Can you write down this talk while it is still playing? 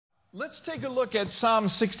Let's take a look at Psalm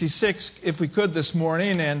 66, if we could, this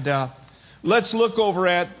morning, and let's look over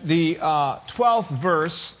at the 12th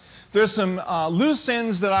verse. There's some loose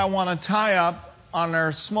ends that I want to tie up on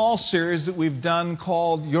our small series that we've done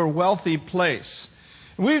called Your Wealthy Place.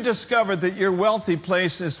 We've discovered that your wealthy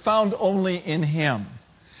place is found only in Him.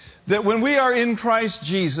 That when we are in Christ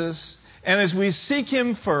Jesus, and as we seek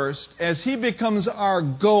Him first, as He becomes our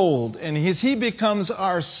gold, and as He becomes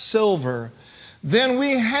our silver, then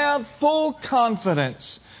we have full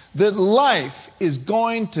confidence that life is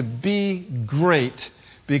going to be great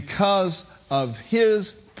because of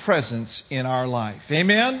His presence in our life.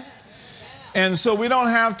 Amen? And so we don't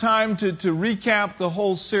have time to recap the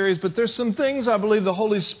whole series, but there's some things I believe the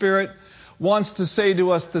Holy Spirit wants to say to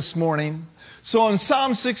us this morning. So in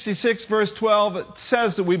Psalm 66, verse 12, it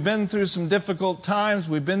says that we've been through some difficult times.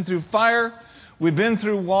 We've been through fire. We've been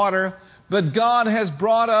through water. But God has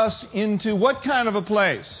brought us into what kind of a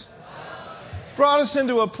place? Brought us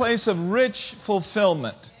into a place of rich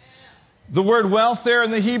fulfillment. The word wealth there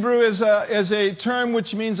in the Hebrew is a term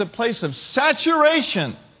which means a place of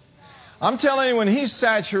saturation. I'm telling you, when He's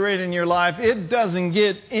saturating your life, it doesn't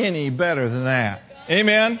get any better than that.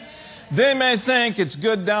 Amen? They may think it's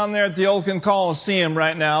good down there at the Oakland Coliseum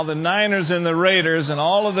right now, the Niners and the Raiders and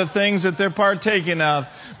all of the things that they're partaking of.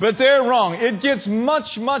 But they're wrong. It gets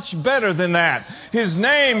much, much better than that. His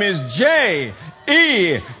name is J-E-S-U-S.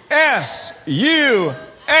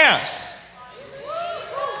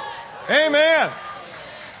 Amen.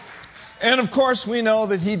 And of course, we know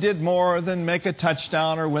that He did more than make a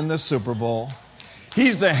touchdown or win the Super Bowl.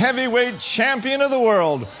 He's the heavyweight champion of the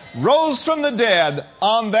world, rose from the dead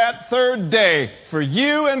on that third day for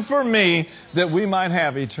you and for me, that we might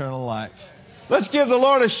have eternal life. Let's give the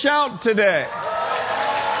Lord a shout today.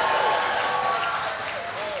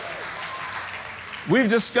 We've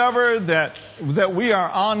discovered that we are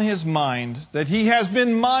on His mind, that He has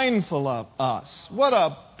been mindful of us. What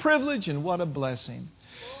a privilege and what a blessing.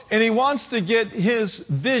 And He wants to get His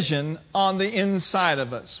vision on the inside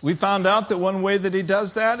of us. We found out that one way that He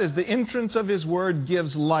does that is the entrance of His Word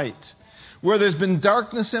gives light. Where there's been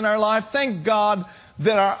darkness in our life, thank God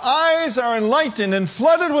that our eyes are enlightened and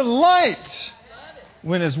flooded with light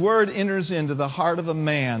when His Word enters into the heart of a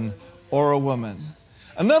man or a woman.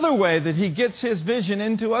 Another way that He gets His vision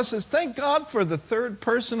into us is thank God for the third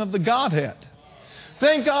person of the Godhead.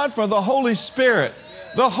 Thank God for the Holy Spirit,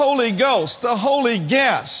 the Holy Ghost, the Holy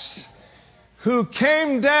Guest, who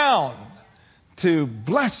came down to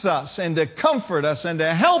bless us and to comfort us and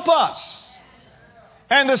to help us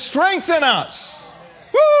and to strengthen us.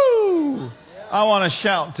 Woo! I want to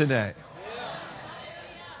shout today.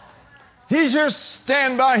 He's your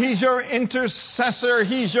standby. He's your intercessor.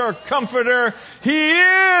 He's your comforter. He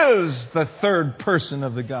is the third person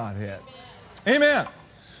of the Godhead. Amen.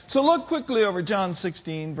 So look quickly over John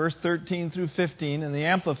 16, verse 13 through 15 in the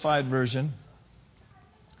Amplified Version.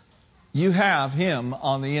 You have Him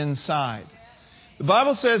on the inside. The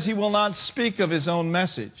Bible says He will not speak of His own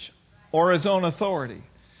message or His own authority,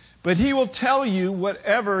 but He will tell you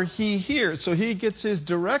whatever He hears. So He gets His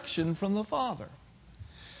direction from the Father.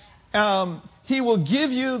 He will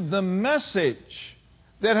give you the message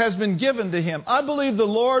that has been given to Him. I believe the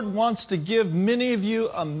Lord wants to give many of you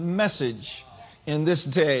a message in this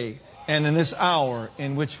day and in this hour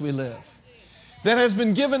in which we live that has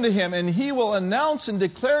been given to Him, and He will announce and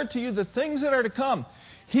declare to you the things that are to come.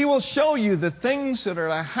 He will show you the things that are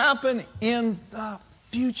to happen in the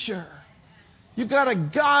future. You've got a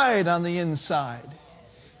guide on the inside.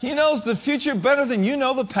 He knows the future better than you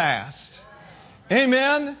know the past.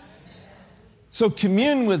 Amen? So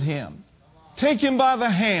commune with Him. Take Him by the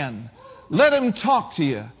hand. Let Him talk to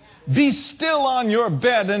you. Be still on your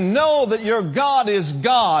bed and know that your God is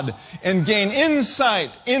God, and gain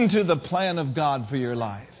insight into the plan of God for your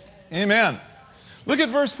life. Amen. Look at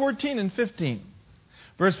verse 14 and 15.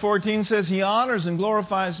 Verse 14 says, He honors and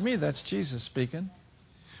glorifies me. That's Jesus speaking.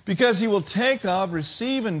 Because He will take of,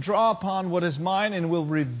 receive, and draw upon what is mine, and will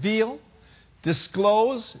reveal,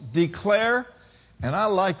 disclose, declare, and I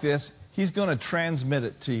like this, He's going to transmit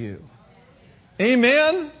it to you.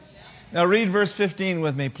 Amen? Now read verse 15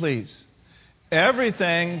 with me, please.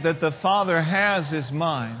 Everything that the Father has is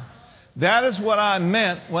mine. That is what I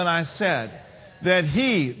meant when I said that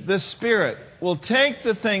He, the Spirit, will take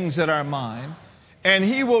the things that are mine, and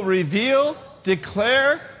He will reveal,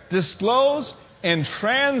 declare, disclose, and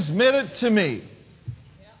transmit it to me.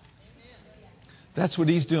 That's what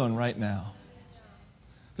He's doing right now.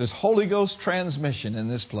 There's Holy Ghost transmission in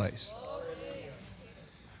this place.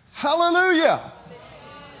 Hallelujah!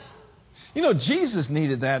 You know, Jesus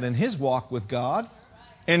needed that in His walk with God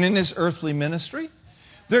and in His earthly ministry.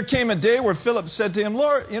 There came a day where Philip said to him,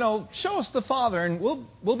 Lord, show us the Father and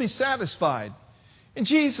we'll be satisfied. And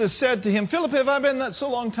Jesus said to him, Philip, have I been not so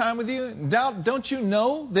long time with you? Don't you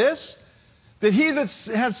know this? That he that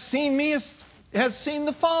has seen me has seen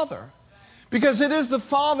the Father. Because it is the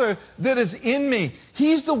Father that is in me.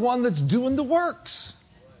 He's the one that's doing the works.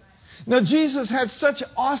 Now, Jesus had such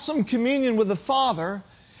awesome communion with the Father,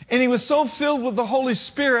 and he was so filled with the Holy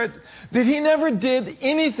Spirit that he never did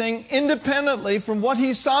anything independently from what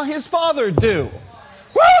he saw his Father do.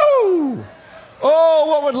 Woo! Oh,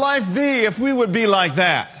 what would life be if we would be like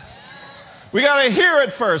that? We got to hear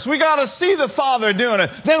it first. We got to see the Father doing it.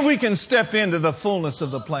 Then we can step into the fullness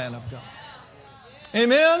of the plan of God.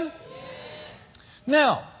 Amen?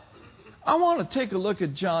 Now, I want to take a look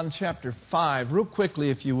at John chapter 5 real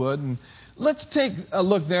quickly, if you would. And let's take a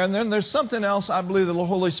look there. And then there's something else I believe the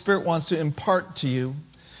Holy Spirit wants to impart to you.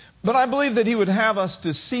 But I believe that He would have us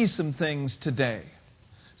to see some things today.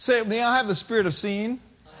 Say, may I have the spirit of seeing?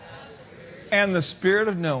 And the spirit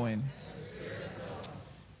of knowing.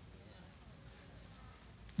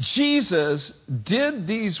 Jesus did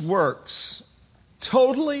these works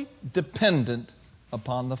totally dependent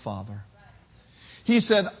upon the Father. He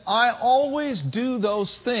said, I always do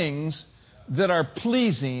those things that are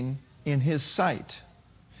pleasing in His sight.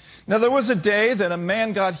 Now, there was a day that a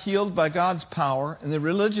man got healed by God's power, and the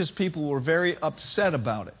religious people were very upset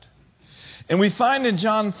about it. And we find in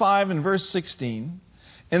John 5 and verse 16,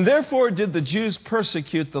 and therefore did the Jews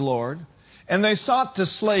persecute the Lord, and they sought to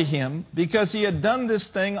slay Him because He had done this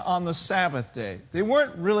thing on the Sabbath day. They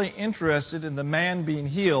weren't really interested in the man being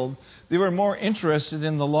healed. They were more interested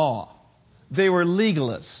in the law. They were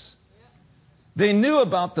legalists. They knew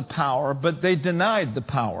about the power, but they denied the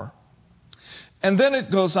power. And then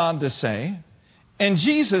it goes on to say, and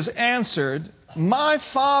Jesus answered, my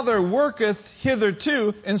Father worketh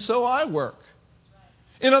hitherto, and so I work.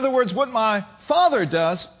 In other words, what my Father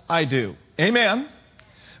does, I do. Amen.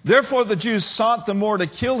 Therefore the Jews sought the more to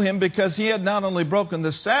kill Him because He had not only broken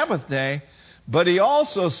the Sabbath day, but He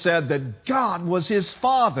also said that God was His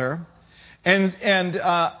Father, and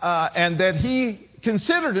that He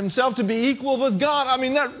considered Himself to be equal with God. I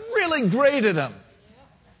mean, that really grated Him.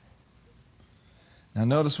 Now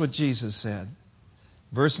notice what Jesus said.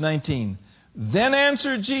 Verse 19. Then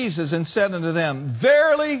answered Jesus and said unto them,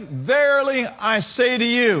 verily, verily, I say to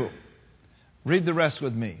you. Read the rest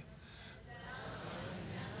with me.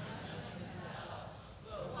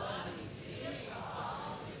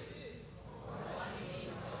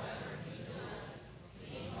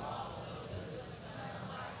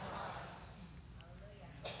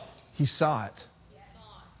 He saw it.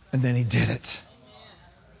 And then He did it.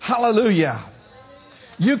 Hallelujah.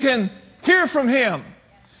 You can hear from Him.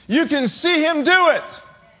 You can see Him do it.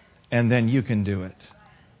 And then you can do it.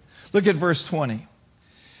 Look at verse 20.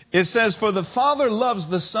 It says, for the Father loves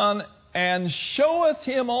the Son and showeth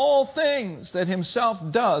Him all things that Himself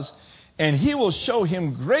does. And He will show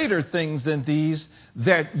Him greater things than these,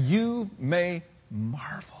 that you may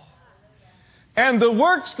marvel. And the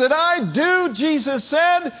works that I do, Jesus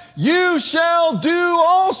said, you shall do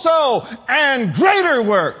also, and greater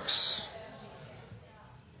works.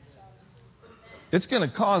 It's going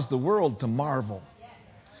to cause the world to marvel.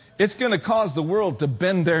 It's going to cause the world to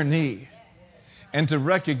bend their knee and to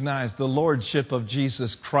recognize the lordship of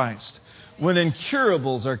Jesus Christ. When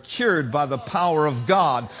incurables are cured by the power of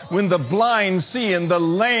God, when the blind see and the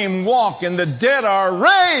lame walk and the dead are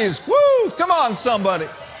raised. Woo! Come on, somebody.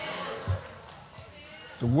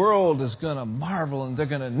 The world is going to marvel and they're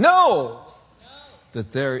going to know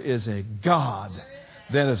that there is a God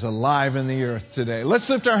that is alive in the earth today. Let's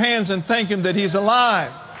lift our hands and thank Him that He's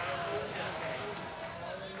alive.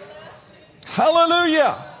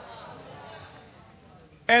 Hallelujah.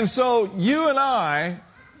 And so you and I,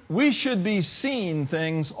 we should be seeing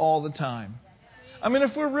things all the time. I mean,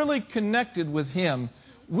 if we're really connected with Him,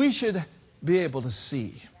 we should be able to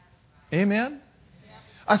see. Amen?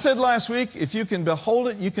 I said last week, if you can behold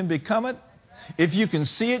it, you can become it. If you can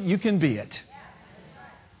see it, you can be it.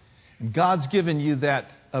 And God's given you that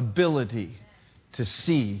ability to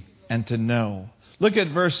see and to know. Look at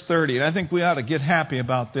verse 30. And I think we ought to get happy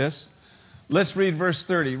about this. Let's read verse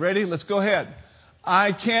 30. Ready? Let's go ahead.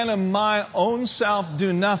 I can of my own self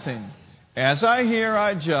do nothing. As I hear,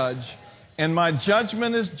 I judge. And my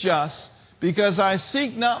judgment is just, because I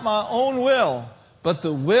seek not my own will, but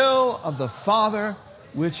the will of the Father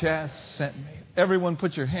which hath sent me. Everyone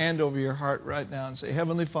put your hand over your heart right now and say,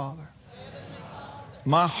 Heavenly Father,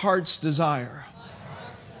 my heart's desire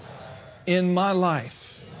in my life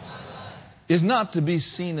is not to be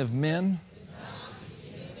seen of men,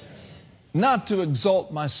 not to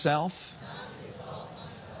exalt myself,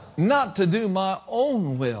 not to do my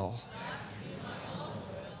own will,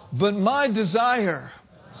 but my desire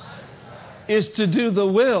is to do the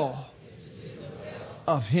will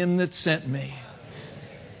of Him that sent me.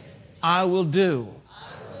 I will do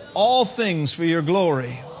all things for your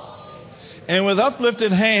glory. And with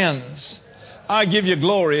uplifted hands, I give you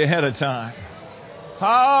glory ahead of time.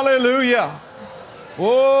 Hallelujah.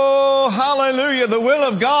 Oh, hallelujah. The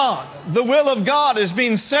will of God is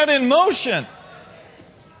being set in motion.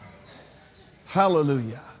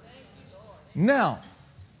 Hallelujah. Now,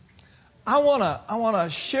 I want to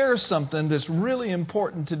share something that's really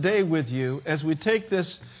important today with you as we take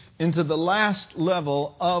this into the last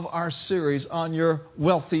level of our series on your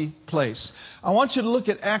wealthy place. I want you to look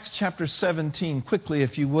at Acts chapter 17 quickly,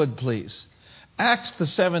 if you would, please. Acts, the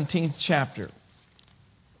 17th chapter.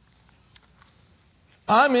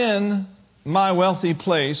 I'm in my wealthy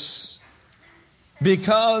place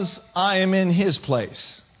because I am in His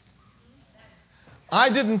place. I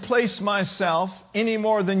didn't place myself any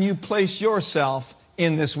more than you place yourself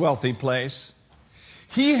in this wealthy place.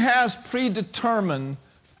 He has predetermined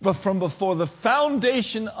from before the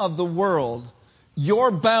foundation of the world your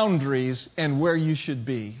boundaries and where you should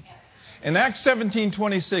be. In Acts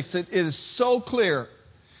 17:26, it is so clear.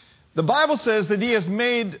 The Bible says that He has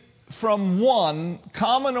made from one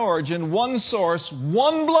common origin, one source,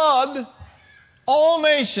 one blood, all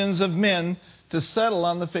nations of men to settle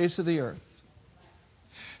on the face of the earth.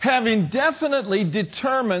 Having definitely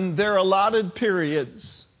determined their allotted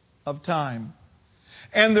periods of time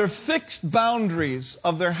and their fixed boundaries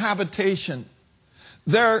of their habitation,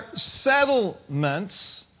 their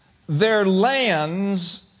settlements, their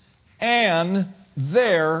lands, and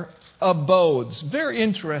their abodes. Very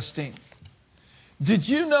interesting. Did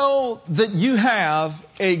you know that you have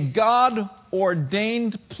a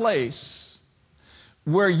God-ordained place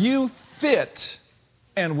where you fit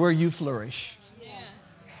and where you flourish?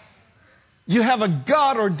 You have a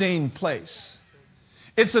God-ordained place.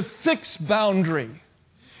 It's a fixed boundary.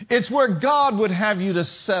 It's where God would have you to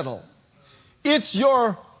settle. It's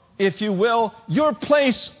your, if you will, your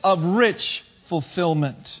place of rich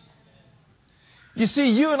fulfillment. You see,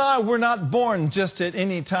 you and I were not born just at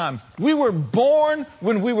any time. We were born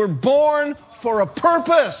when we were born for a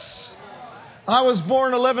purpose. I was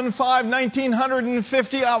born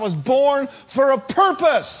 11/5/1950. I was born for a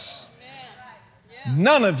purpose.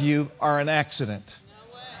 None of you are an accident.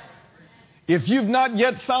 If you've not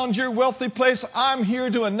yet found your wealthy place, I'm here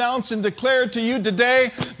to announce and declare to you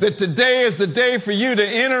today that today is the day for you to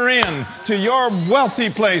enter in to your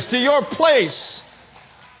wealthy place, to your place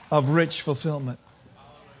of rich fulfillment.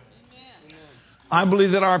 I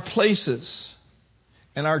believe that our places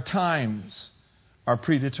and our times are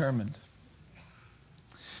predetermined.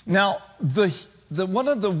 Now, one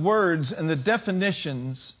of the words and the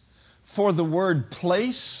definitions for the word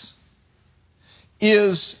place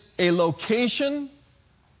is a location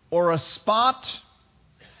or a spot.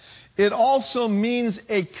 It also means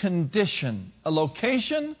a condition. A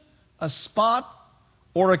location, a spot,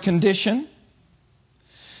 or a condition.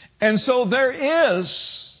 And so there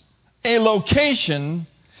is a location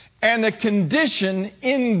and a condition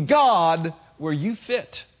in God where you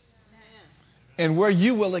fit and where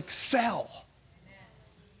you will excel.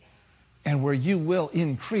 And where you will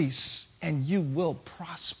increase and you will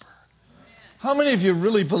prosper. How many of you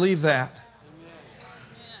really believe that?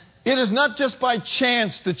 It is not just by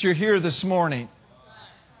chance that you're here this morning.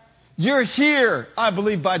 You're here, I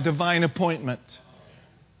believe, by divine appointment.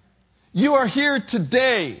 You are here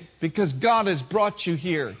today because God has brought you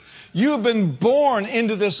here. You have been born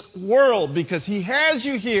into this world because He has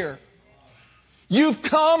you here. You've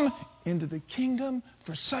come into the kingdom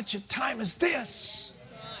for such a time as this.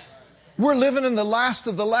 We're living in the last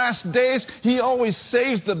of the last days. He always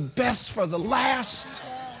saves the best for the last.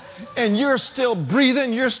 And you're still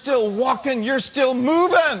breathing, you're still walking, you're still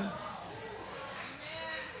moving.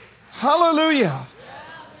 Hallelujah.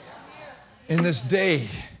 In this day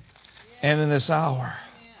and in this hour.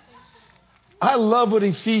 I love what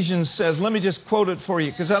Ephesians says. Let me just quote it for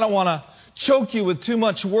you because I don't want to choke you with too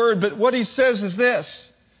much word. But what he says is this.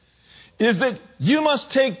 Is that you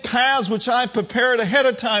must take paths which I prepared ahead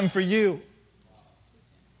of time for you.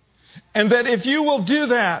 And that if you will do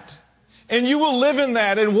that, and you will live in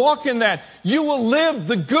that and walk in that, you will live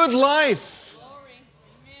the good life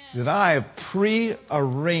that I have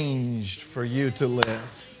prearranged for you to live.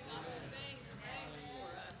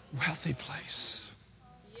 Wealthy place.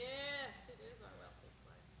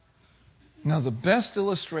 Now, the best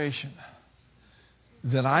illustration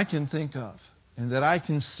that I can think of and that I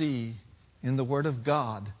can see in the Word of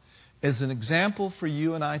God as an example for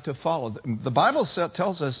you and I to follow. The Bible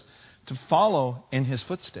tells us to follow in His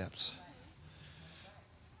footsteps.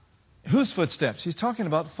 Whose footsteps? He's talking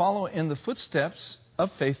about follow in the footsteps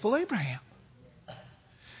of faithful Abraham.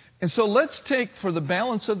 And so let's take, for the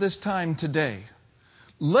balance of this time today,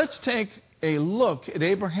 let's take a look at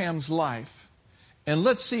Abraham's life and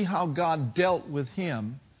let's see how God dealt with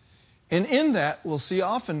him. And in that, we'll see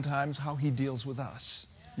oftentimes how He deals with us.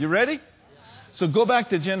 You ready? So go back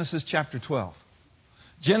to Genesis chapter 12.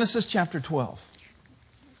 Genesis chapter 12.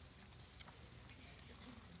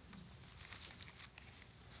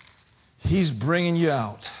 He's bringing you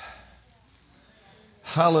out.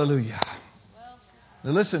 Hallelujah.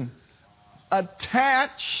 Now listen,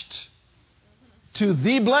 attached to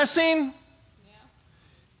the blessing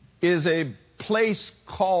is a place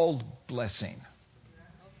called blessing.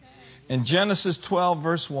 In Genesis 12,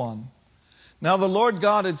 verse 1, now the Lord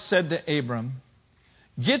God had said to Abram,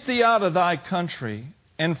 get thee out of thy country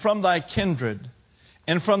and from thy kindred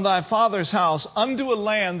and from thy father's house unto a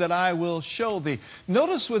land that I will show thee.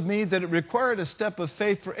 Notice with me that it required a step of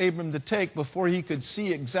faith for Abram to take before he could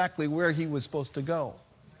see exactly where he was supposed to go.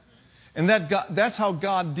 And that's how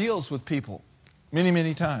God deals with people many,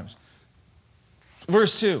 many times.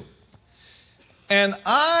 Verse 2. And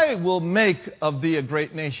I will make of thee a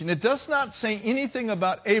great nation. It does not say anything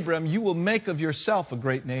about Abram. You will make of yourself a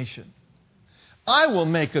great nation. I will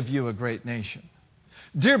make of you a great nation.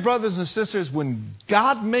 Dear brothers and sisters, when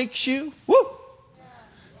God makes you,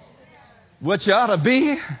 what you ought to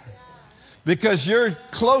be, because you're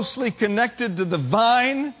closely connected to the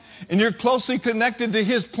vine and you're closely connected to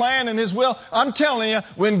His plan and His will. I'm telling you,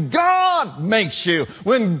 when God makes you,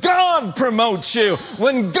 when God promotes you,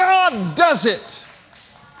 when God does it,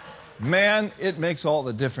 man, it makes all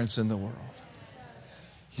the difference in the world.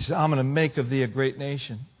 He said, I'm going to make of thee a great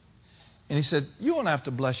nation. And He said, you won't have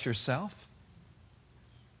to bless yourself,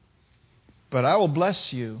 but I will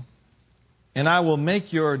bless you, and I will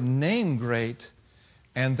make your name great,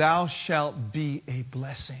 and thou shalt be a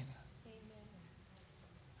blessing.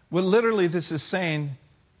 Well, literally this is saying,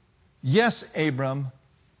 yes, Abram,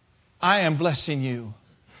 I am blessing you.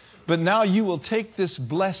 But now you will take this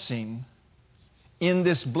blessing in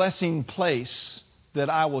this blessing place that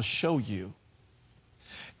I will show you.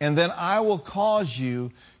 And then I will cause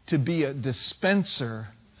you to be a dispenser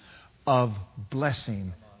of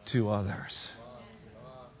blessing to others.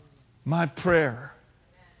 My prayer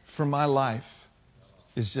for my life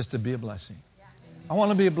is just to be a blessing. I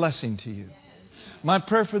want to be a blessing to you. My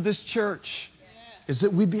prayer for this church is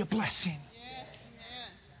that we be a blessing.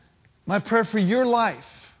 My prayer for your life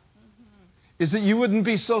is that you wouldn't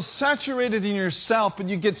be so saturated in yourself, but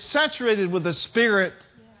you get saturated with the Spirit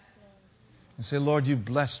and say, Lord, you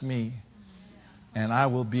blessed me, and I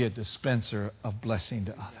will be a dispenser of blessing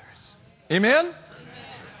to others. Amen?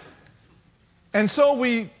 And so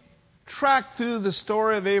we track through the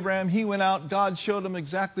story of Abraham. He went out. God showed him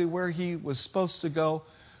exactly where he was supposed to go.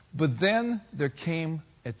 But then there came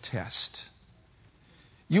a test.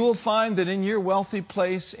 You will find that in your wealthy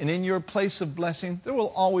place and in your place of blessing, there will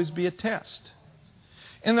always be a test.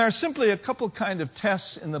 And there are simply a couple kind of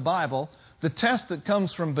tests in the Bible. The test that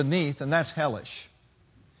comes from beneath, and that's hellish.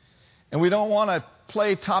 And we don't want to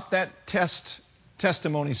play top that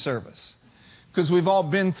testimony service, because we've all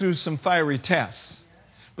been through some fiery tests.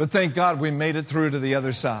 But thank God we made it through to the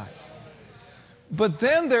other side. But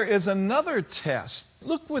then there is another test.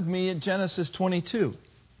 Look with me at Genesis 22.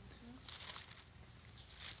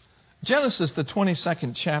 Genesis, the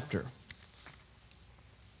 22nd chapter.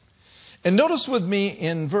 And notice with me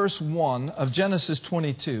in verse 1 of Genesis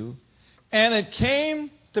 22, and it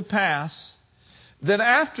came to pass that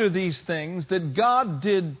after these things that God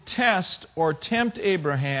did test or tempt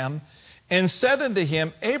Abraham and said unto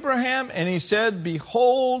him, Abraham, and he said,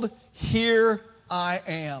 behold, here I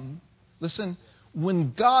am. Listen,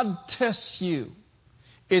 when God tests you,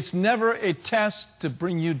 it's never a test to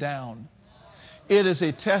bring you down. It is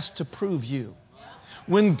a test to prove you.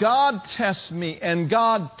 When God tests me and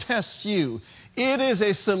God tests you, it is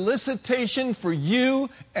a solicitation for you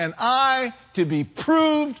and I to be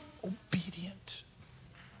proved obedient.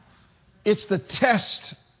 It's the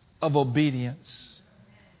test of obedience.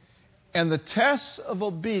 And the tests of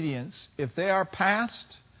obedience, if they are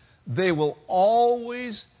passed, they will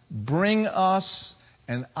always bring us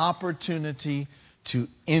an opportunity to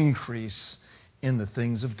increase in the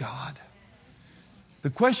things of God. The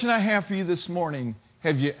question I have for you this morning,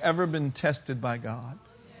 have you ever been tested by God?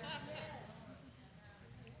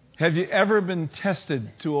 Have you ever been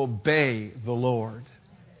tested to obey the Lord?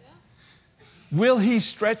 Will He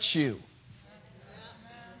stretch you?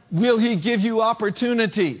 Will He give you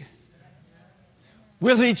opportunity?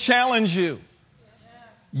 Will He challenge you?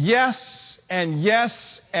 Yes, and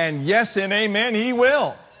yes, and yes, and amen, He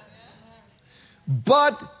will.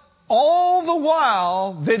 But all the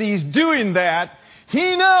while that He's doing that,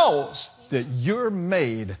 He knows that you're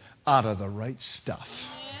made out of the right stuff.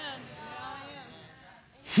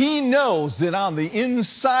 He knows that on the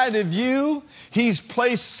inside of you, He's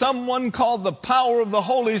placed someone called the power of the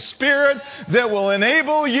Holy Spirit that will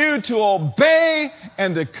enable you to obey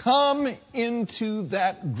and to come into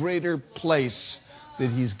that greater place that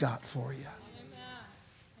He's got for you.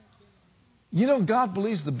 You know, God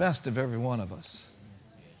believes the best of every one of us.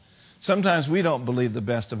 Sometimes we don't believe the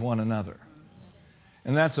best of one another.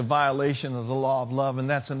 And that's a violation of the law of love, and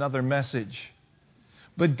that's another message.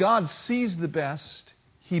 But God sees the best.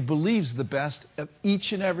 He believes the best of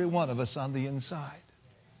each and every one of us on the inside.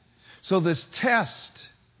 So this test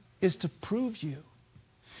is to prove you.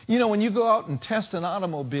 You know, when you go out and test an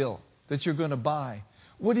automobile that you're going to buy,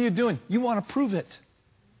 what are you doing? You want to prove it.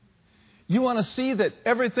 You want to see that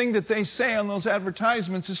everything that they say on those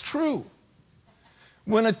advertisements is true.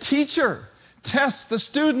 When a teacher tests the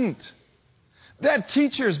student, that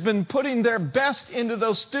teacher's been putting their best into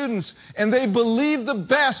those students, and they believe the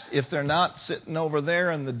best if they're not sitting over there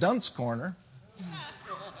in the dunce corner,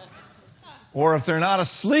 or if they're not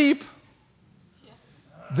asleep.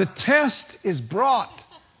 The test is brought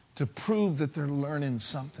to prove that they're learning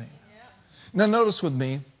something. Now notice with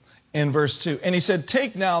me in verse 2. And He said,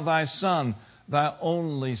 take now thy son, thy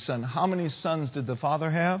only son. How many sons did the father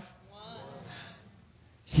have? One.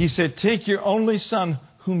 He said, take your only son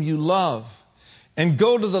whom you love, and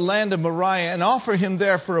go to the land of Moriah and offer him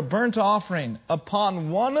there for a burnt offering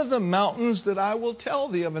upon one of the mountains that I will tell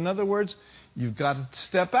thee of. In other words, you've got to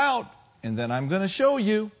step out, and then I'm going to show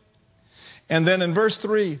you. And then in verse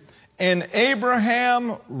 3, and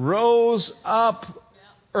Abraham rose up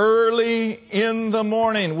early in the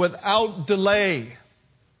morning without delay.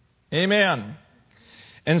 Amen.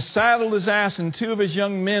 And saddled his ass and 2 of his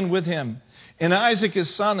young men with him, and Isaac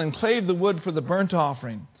his son, and clave the wood for the burnt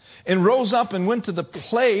offering. And rose up and went to the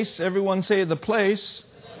place, everyone say the place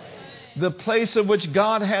of which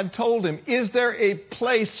God had told him. Is there a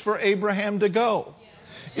place for Abraham to go?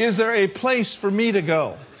 Is there a place for me to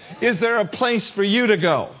go? Is there a place for you to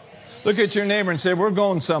go? Look at your neighbor and say, we're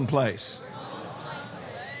going someplace.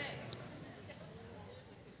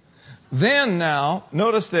 Then now,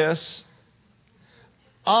 notice this.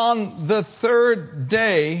 On the 3rd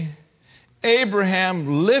day,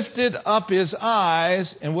 Abraham lifted up his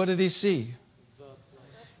eyes, and what did he see?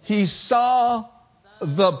 He saw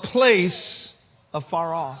the place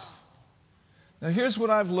afar off. Now here's what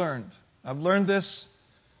I've learned. I've learned this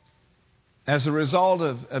as a result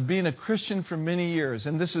of being a Christian for many years.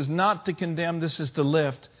 And this is not to condemn, this is to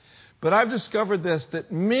lift. But I've discovered this,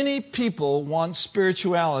 that many people want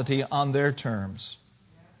spirituality on their terms.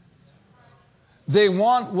 They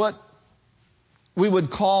want what we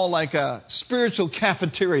would call like a spiritual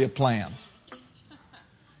cafeteria plan.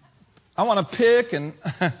 I want to pick and,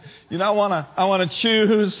 I want to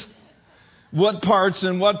choose what parts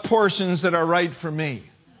and what portions that are right for me.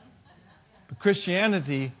 But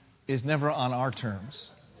Christianity is never on our terms.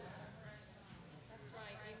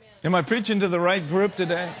 Am I preaching to the right group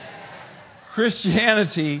today?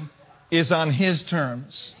 Christianity is on His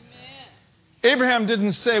terms. Abraham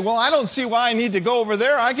didn't say, well, I don't see why I need to go over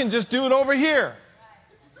there. I can just do it over here.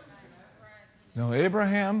 No,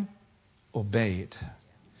 Abraham obeyed.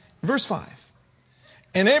 Verse 5.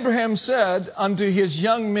 And Abraham said unto his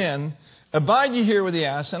young men, abide ye here with the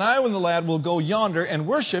ass, and I and the lad will go yonder and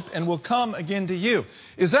worship, and will come again to you.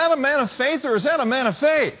 Is that a man of faith, or is that a man of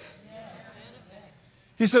faith?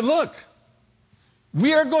 He said, look,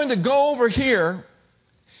 we are going to go over here,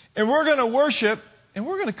 and we're going to worship, and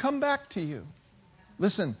we're going to come back to you.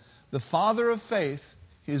 Listen, the father of faith,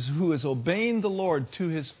 who is obeying the Lord to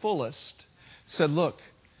his fullest, said, look,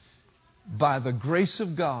 by the grace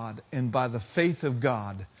of God and by the faith of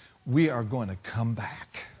God, we are going to come back.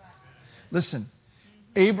 Listen,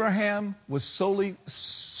 Abraham was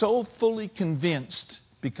so fully convinced,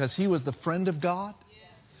 because he was the friend of God,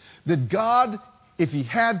 that God, if He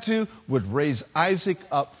had to, would raise Isaac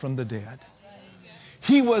up from the dead.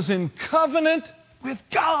 He was in covenant with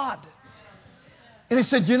God. And he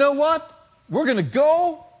said, you know what? We're going to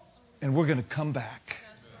go and we're going to come back.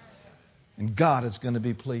 And God is going to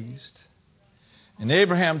be pleased. And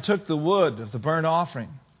Abraham took the wood of the burnt offering,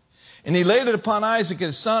 and he laid it upon Isaac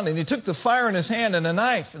his son, and he took the fire in his hand and a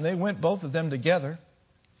knife, and they went both of them together.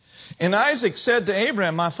 And Isaac said to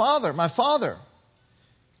Abraham, my father,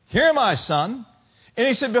 hear my son. And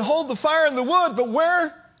he said, behold the fire and the wood, but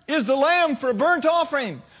where is the lamb for a burnt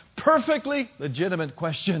offering? perfectly legitimate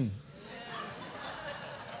question.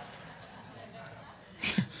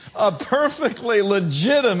 A perfectly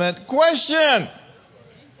legitimate question.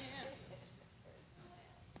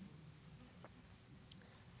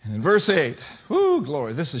 And in verse 8, whoo,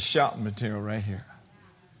 glory, this is shouting material right here.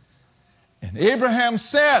 And Abraham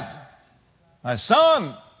said, my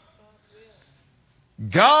son,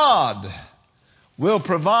 God will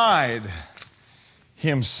provide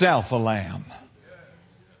himself a lamb.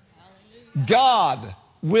 God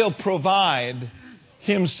will provide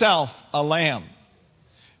himself a lamb.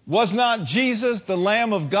 Was not Jesus the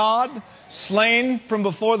Lamb of God, slain from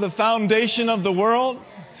before the foundation of the world?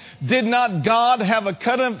 Did not God have a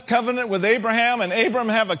covenant with Abraham, and Abraham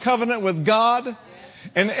have a covenant with God?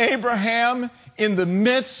 And Abraham, in the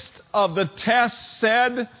midst of the test,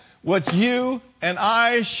 said what you and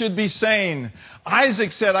I should be saying.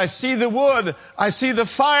 Isaac said, I see the wood, I see the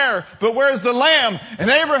fire, but where's the lamb? And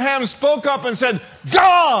Abraham spoke up and said,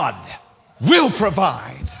 God will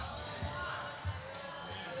provide.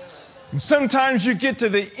 And sometimes you get to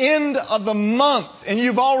the end of the month and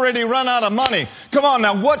you've already run out of money. Come on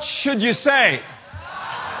now, what should you say?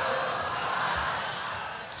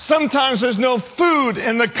 Sometimes there's no food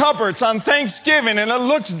in the cupboards on Thanksgiving and it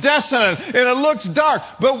looks desolate and it looks dark.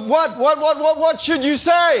 But what should you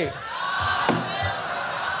say?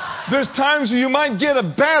 There's times where you might get a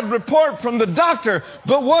bad report from the doctor,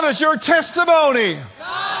 but what is your testimony?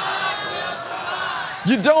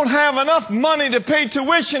 You don't have enough money to pay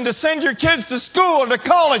tuition to send your kids to school or to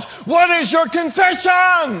college. What is your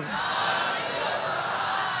confession?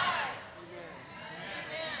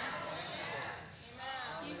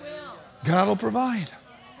 God will provide.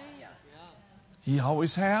 He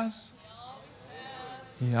always has.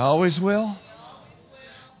 He always will.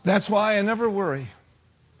 That's why I never worry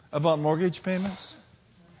about mortgage payments.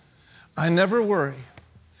 I never worry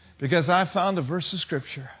because I found a verse of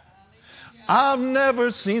Scripture. I've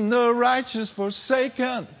never seen the righteous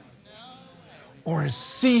forsaken or his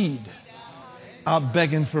seed out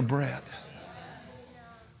begging for bread.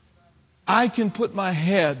 I can put my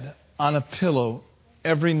head on a pillow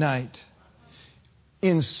every night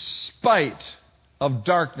in spite of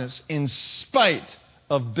darkness, in spite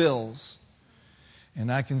of bills.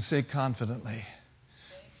 And I can say confidently,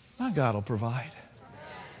 my God will provide.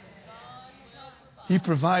 He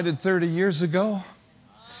provided 30 years ago.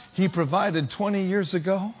 He provided 20 years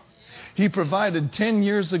ago. He provided 10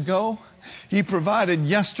 years ago. He provided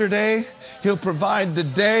yesterday. He'll provide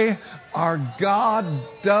today. Our God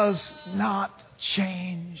does not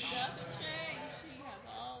change.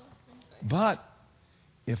 But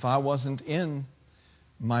if I wasn't in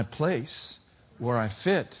my place where I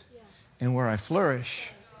fit and where I flourish,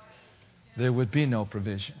 there would be no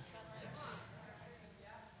provision.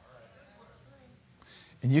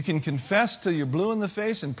 And you can confess till you're blue in the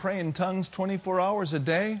face and pray in tongues 24 hours a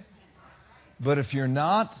day. But if you're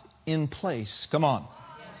not in place, come on.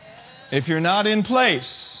 If you're not in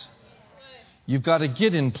place, you've got to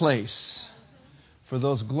get in place for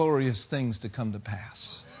those glorious things to come to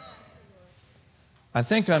pass. I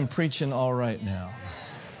think I'm preaching all right now.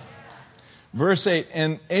 Verse 8,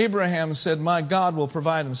 and Abraham said, my God will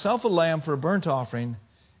provide himself a lamb for a burnt offering.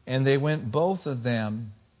 And they went both of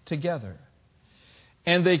them together.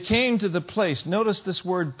 And they came to the place. Notice this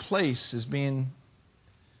word place is being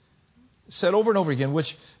said over and over again,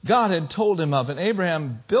 which God had told him of. And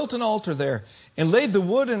Abraham built an altar there and laid the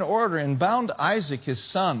wood in order and bound Isaac his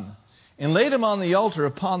son and laid him on the altar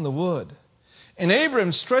upon the wood. And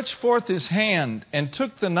Abraham stretched forth his hand and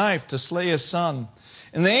took the knife to slay his son.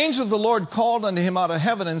 And the angel of the Lord called unto him out of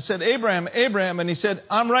heaven and said, Abraham, Abraham. And he said,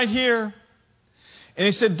 I'm right here. And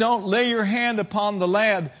he said, don't lay your hand upon the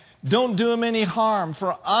lad. Don't do him any harm,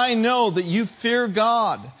 for I know that you fear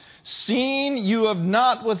God, seeing you have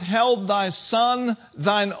not withheld thy son,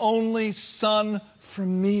 thine only son,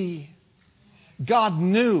 from me. God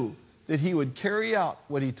knew that he would carry out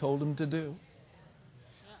what he told him to do.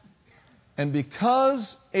 And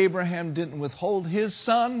because Abraham didn't withhold his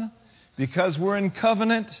son, because we're in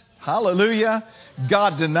covenant, hallelujah,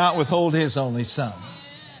 God did not withhold his only son.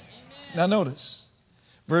 Now notice,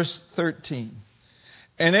 verse 13.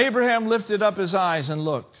 And Abraham lifted up his eyes and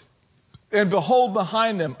looked. And behold,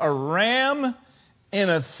 behind him, a ram in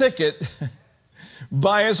a thicket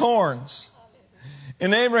by his horns.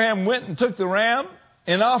 And Abraham went and took the ram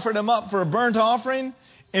and offered him up for a burnt offering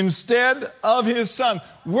instead of his son.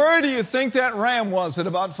 Where do you think that ram was at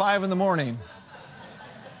about 5 a.m?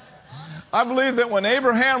 I believe that when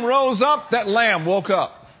Abraham rose up, that lamb woke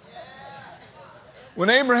up. When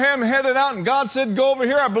Abraham headed out and God said, go over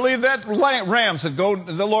here, I believe that ram said, go.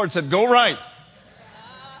 The Lord said, go right.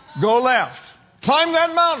 Go left. Climb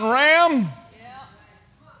that mountain, ram.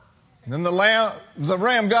 And then the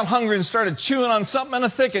ram got hungry and started chewing on something in a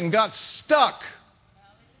thicket and got stuck.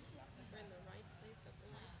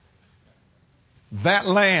 That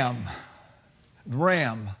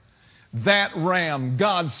ram,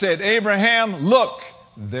 God said, Abraham, look,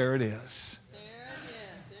 there it is.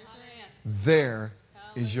 There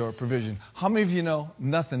is your provision. How many of you know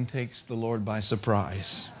nothing takes the Lord by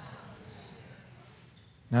surprise?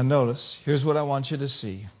 Now notice, here's what I want you to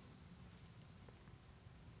see.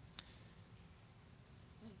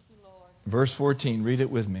 Verse 14, read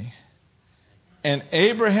it with me. And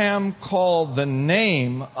Abraham called the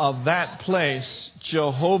name of that place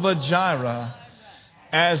Jehovah Jireh,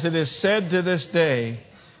 as it is said to this day,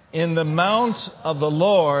 in the mount of the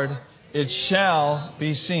Lord it shall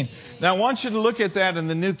be seen. Now I want you to look at that in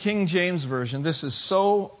the New King James Version. This is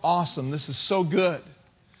so awesome. This is so good.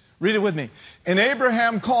 Read it with me. And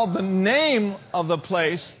Abraham called the name of the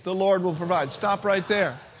place the Lord will provide. Stop right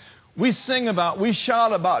there. We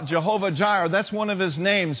shout about Jehovah Jireh. That's one of his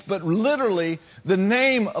names. But literally, the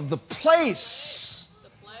name of the place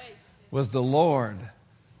was the Lord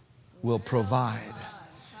will provide.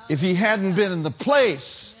 If he hadn't been in the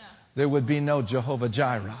place, there would be no Jehovah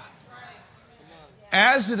Jireh.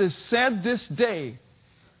 As it is said this day,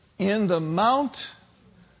 in the mount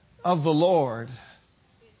of the Lord,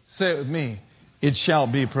 say it with me, it shall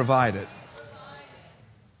be provided.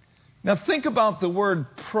 Now think about the word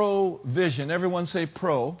provision. Everyone say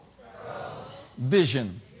pro.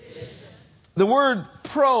 Vision. The word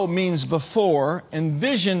pro means before, and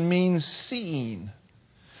vision means seeing.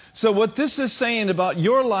 So what this is saying about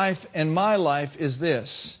your life and my life is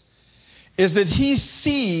this, is that he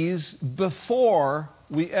sees before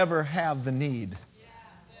we ever have the need.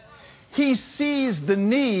 He sees the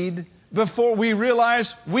need before we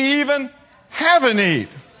realize we even have a need.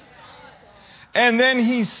 And then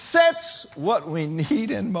he sets what we need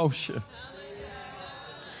in motion.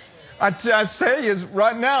 I tell you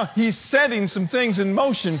right now, he's setting some things in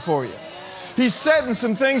motion for you. He's setting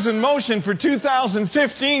some things in motion for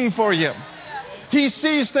 2015 for you. He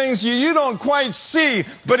sees things you don't quite see,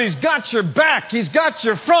 but he's got your back. He's got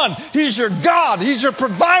your front. He's your God. He's your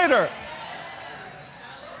provider.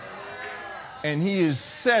 And he is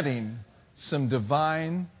setting some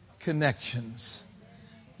divine connections,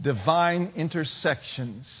 divine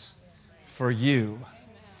intersections for you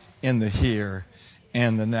in the here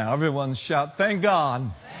and the now. Everyone shout, thank God.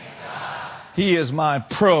 Thank God. He is my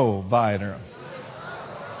provider.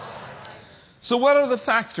 So what are the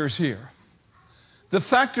factors here? The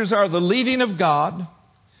factors are the leading of God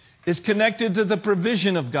is connected to the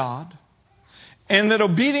provision of God, and that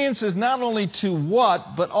obedience is not only to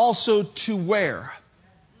what, but also to where.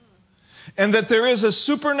 And that there is a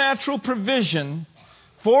supernatural provision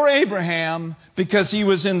for Abraham because he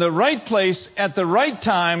was in the right place at the right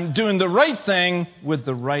time, doing the right thing with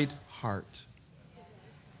the right heart.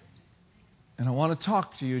 And I want to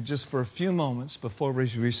talk to you just for a few moments before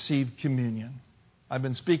we receive communion. I've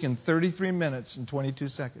been speaking 33 minutes and 22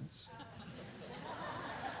 seconds.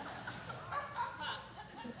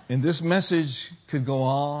 And this message could go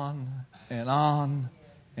on and on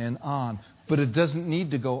and on. But it doesn't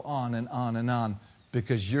need to go on and on and on,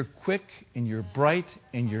 because you're quick and you're bright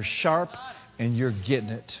and you're sharp and you're getting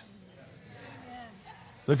it.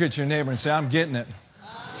 Look at your neighbor and say, I'm getting it.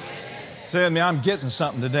 Say to me, I'm getting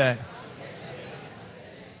something today.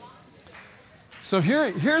 So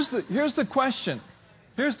here's the question.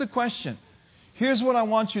 Here's the question. Here's what I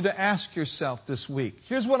want you to ask yourself this week.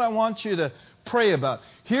 Here's what I want you to pray about.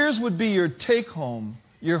 Here's would be your take home,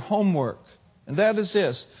 your homework. And that is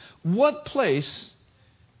this. What place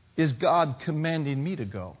is God commanding me to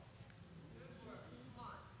go?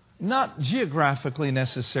 Not geographically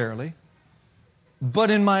necessarily,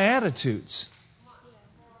 but in my attitudes.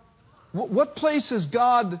 What place is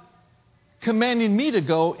God commanding me to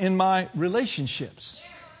go in my relationships?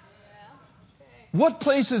 What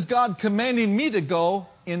place is God commanding me to go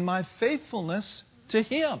in my faithfulness to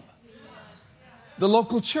Him? The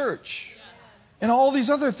local church and all these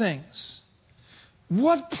other things.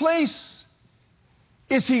 What place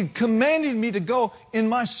is He commanding me to go in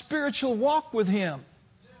my spiritual walk with Him?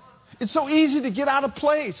 It's so easy to get out of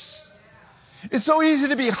place. It's so easy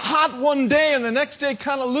to be hot one day and the next day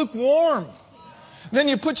kind of lukewarm. Then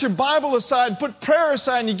you put your Bible aside, put prayer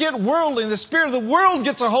aside, and you get worldly, and the spirit of the world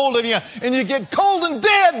gets a hold of you, and you get cold and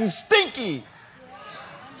dead and stinky.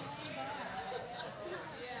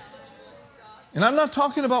 And I'm not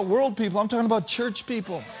talking about world people, I'm talking about church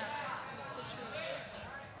people.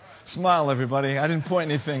 Smile, everybody. I didn't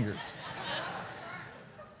point any fingers.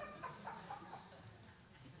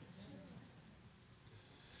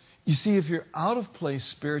 You see, if you're out of place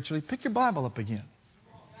spiritually, pick your Bible up again.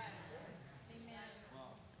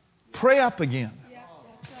 Pray up again.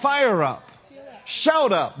 Fire up.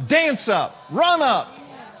 Shout up. Dance up. Run up.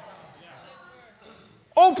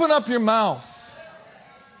 Open up your mouth.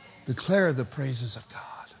 Declare the praises of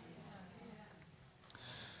God.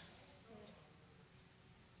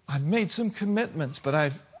 I've made some commitments, but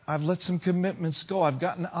I've let some commitments go. I've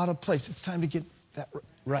gotten out of place. It's time to get that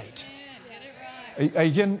right.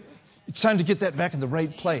 Again, it's time to get that back in the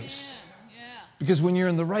right place. Because when you're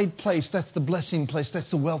in the right place, that's the blessing place. That's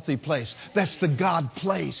the wealthy place. That's the God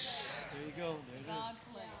place. There you go.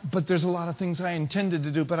 But there's a lot of things I intended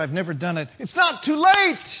to do, but I've never done it. It's not too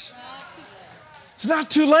late. It's not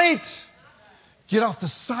too late. Get off the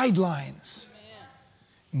sidelines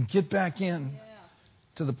and get back in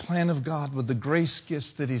to the plan of God with the grace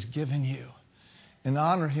gifts that He's given you, and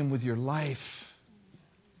honor Him with your life.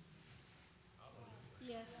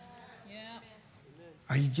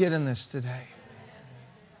 Are you getting this today?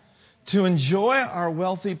 To enjoy our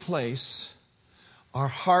wealthy place, our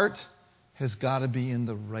heart has got to be in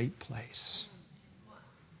the right place.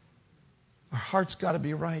 Our heart's got to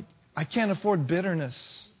be right. I can't afford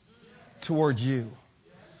bitterness toward you.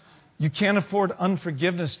 You can't afford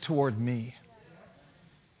unforgiveness toward me.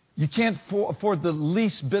 You can't afford the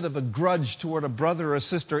least bit of a grudge toward a brother or a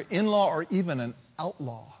sister, in-law, or even an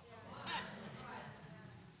outlaw.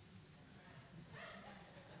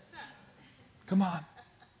 Come on.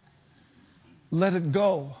 Let it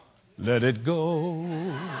go. Let it go.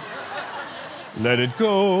 Let it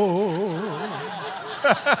go.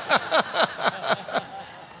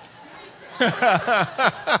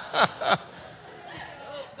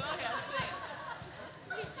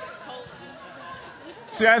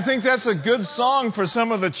 See, I think that's a good song for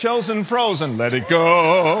some of the chosen frozen. Let it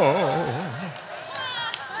go.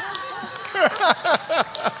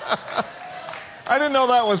 I didn't know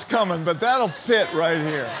that was coming, but that'll fit right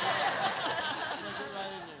here.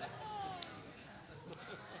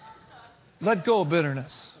 Let go of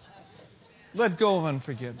bitterness. Let go of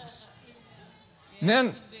unforgiveness. And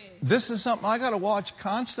then, this is something I got to watch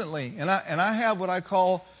constantly. And I have what I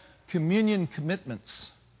call communion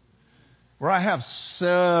commitments, where I have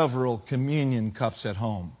several communion cups at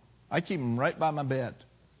home. I keep them right by my bed.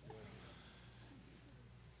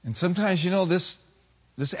 And sometimes,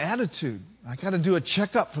 this attitude, I got to do a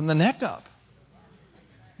checkup from the neck up.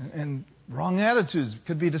 And wrong attitudes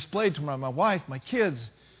could be displayed to my wife, my kids,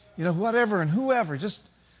 whatever and whoever. Just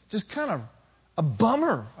kind of a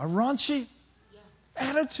bummer, a raunchy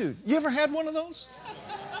attitude. You ever had one of those?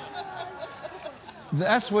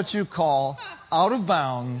 That's what you call out of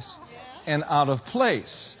bounds and out of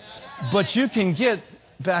place. But you can get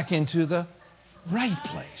back into the right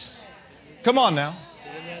place. Come on now.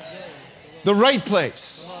 The right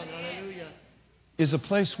place is a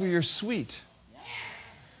place where you're sweet,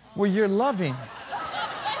 where you're loving.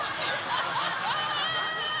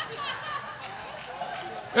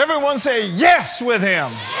 Everyone say yes with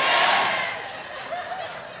him.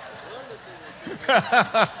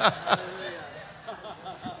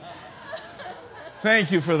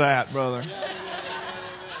 Thank you for that, brother.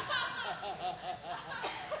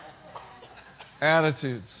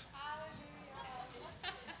 Attitudes.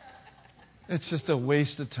 It's just a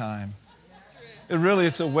waste of time.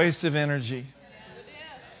 It's a waste of energy.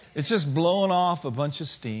 It's just blowing off a bunch of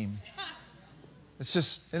steam.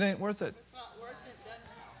 It ain't worth it.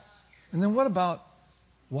 And then what about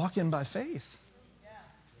walking by faith?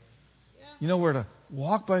 We're to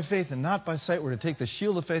walk by faith and not by sight. We're to take the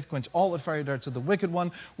shield of faith, quench all the fiery darts of the wicked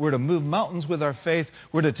one. We're to move mountains with our faith.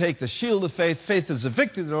 We're to take the shield of faith. Faith is the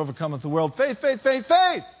victory that overcometh the world. Faith, faith, faith,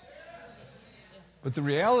 faith. But the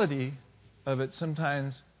reality of it,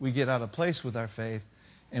 sometimes we get out of place with our faith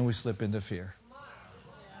and we slip into fear.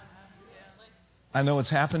 I know it's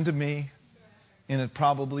happened to me, and it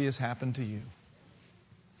probably has happened to you.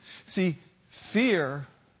 See, fear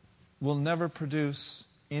will never produce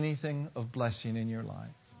anything of blessing in your life.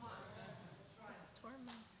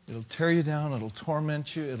 It'll tear you down. It'll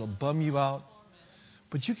torment you. It'll bum you out.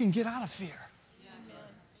 But you can get out of fear.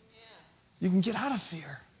 You can get out of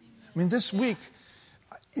fear. I mean, this week,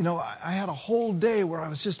 I had a whole day where I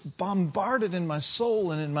was just bombarded in my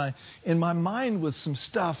soul and in my mind with some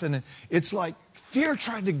stuff. And it's like fear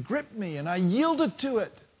tried to grip me, and I yielded to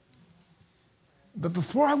it. But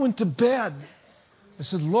before I went to bed, I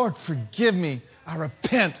said, Lord, forgive me. I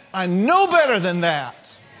repent. I know better than that.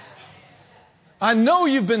 I know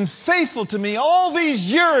you've been faithful to me all these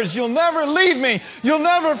years. You'll never leave me. You'll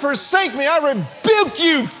never forsake me. I rebuke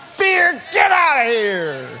you, fear. Get out of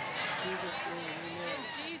here.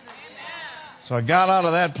 So I got out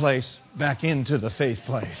of that place back into the faith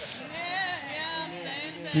place.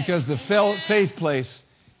 Because the faith place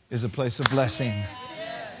is a place of blessing.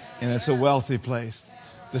 And it's a wealthy place.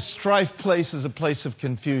 The strife place is a place of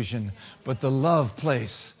confusion. But the love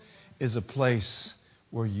place is a place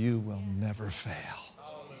where you will never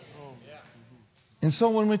fail. And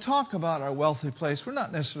so when we talk about our wealthy place, we're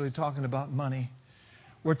not necessarily talking about money.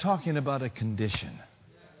 We're talking about a condition.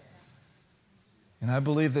 And I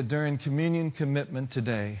believe that during communion commitment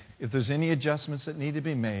today, if there's any adjustments that need to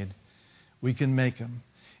be made, we can make them.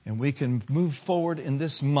 And we can move forward in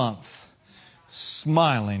this month,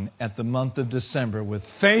 smiling at the month of December with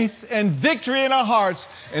faith and victory in our hearts.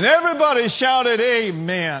 And everybody shouted,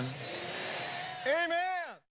 Amen.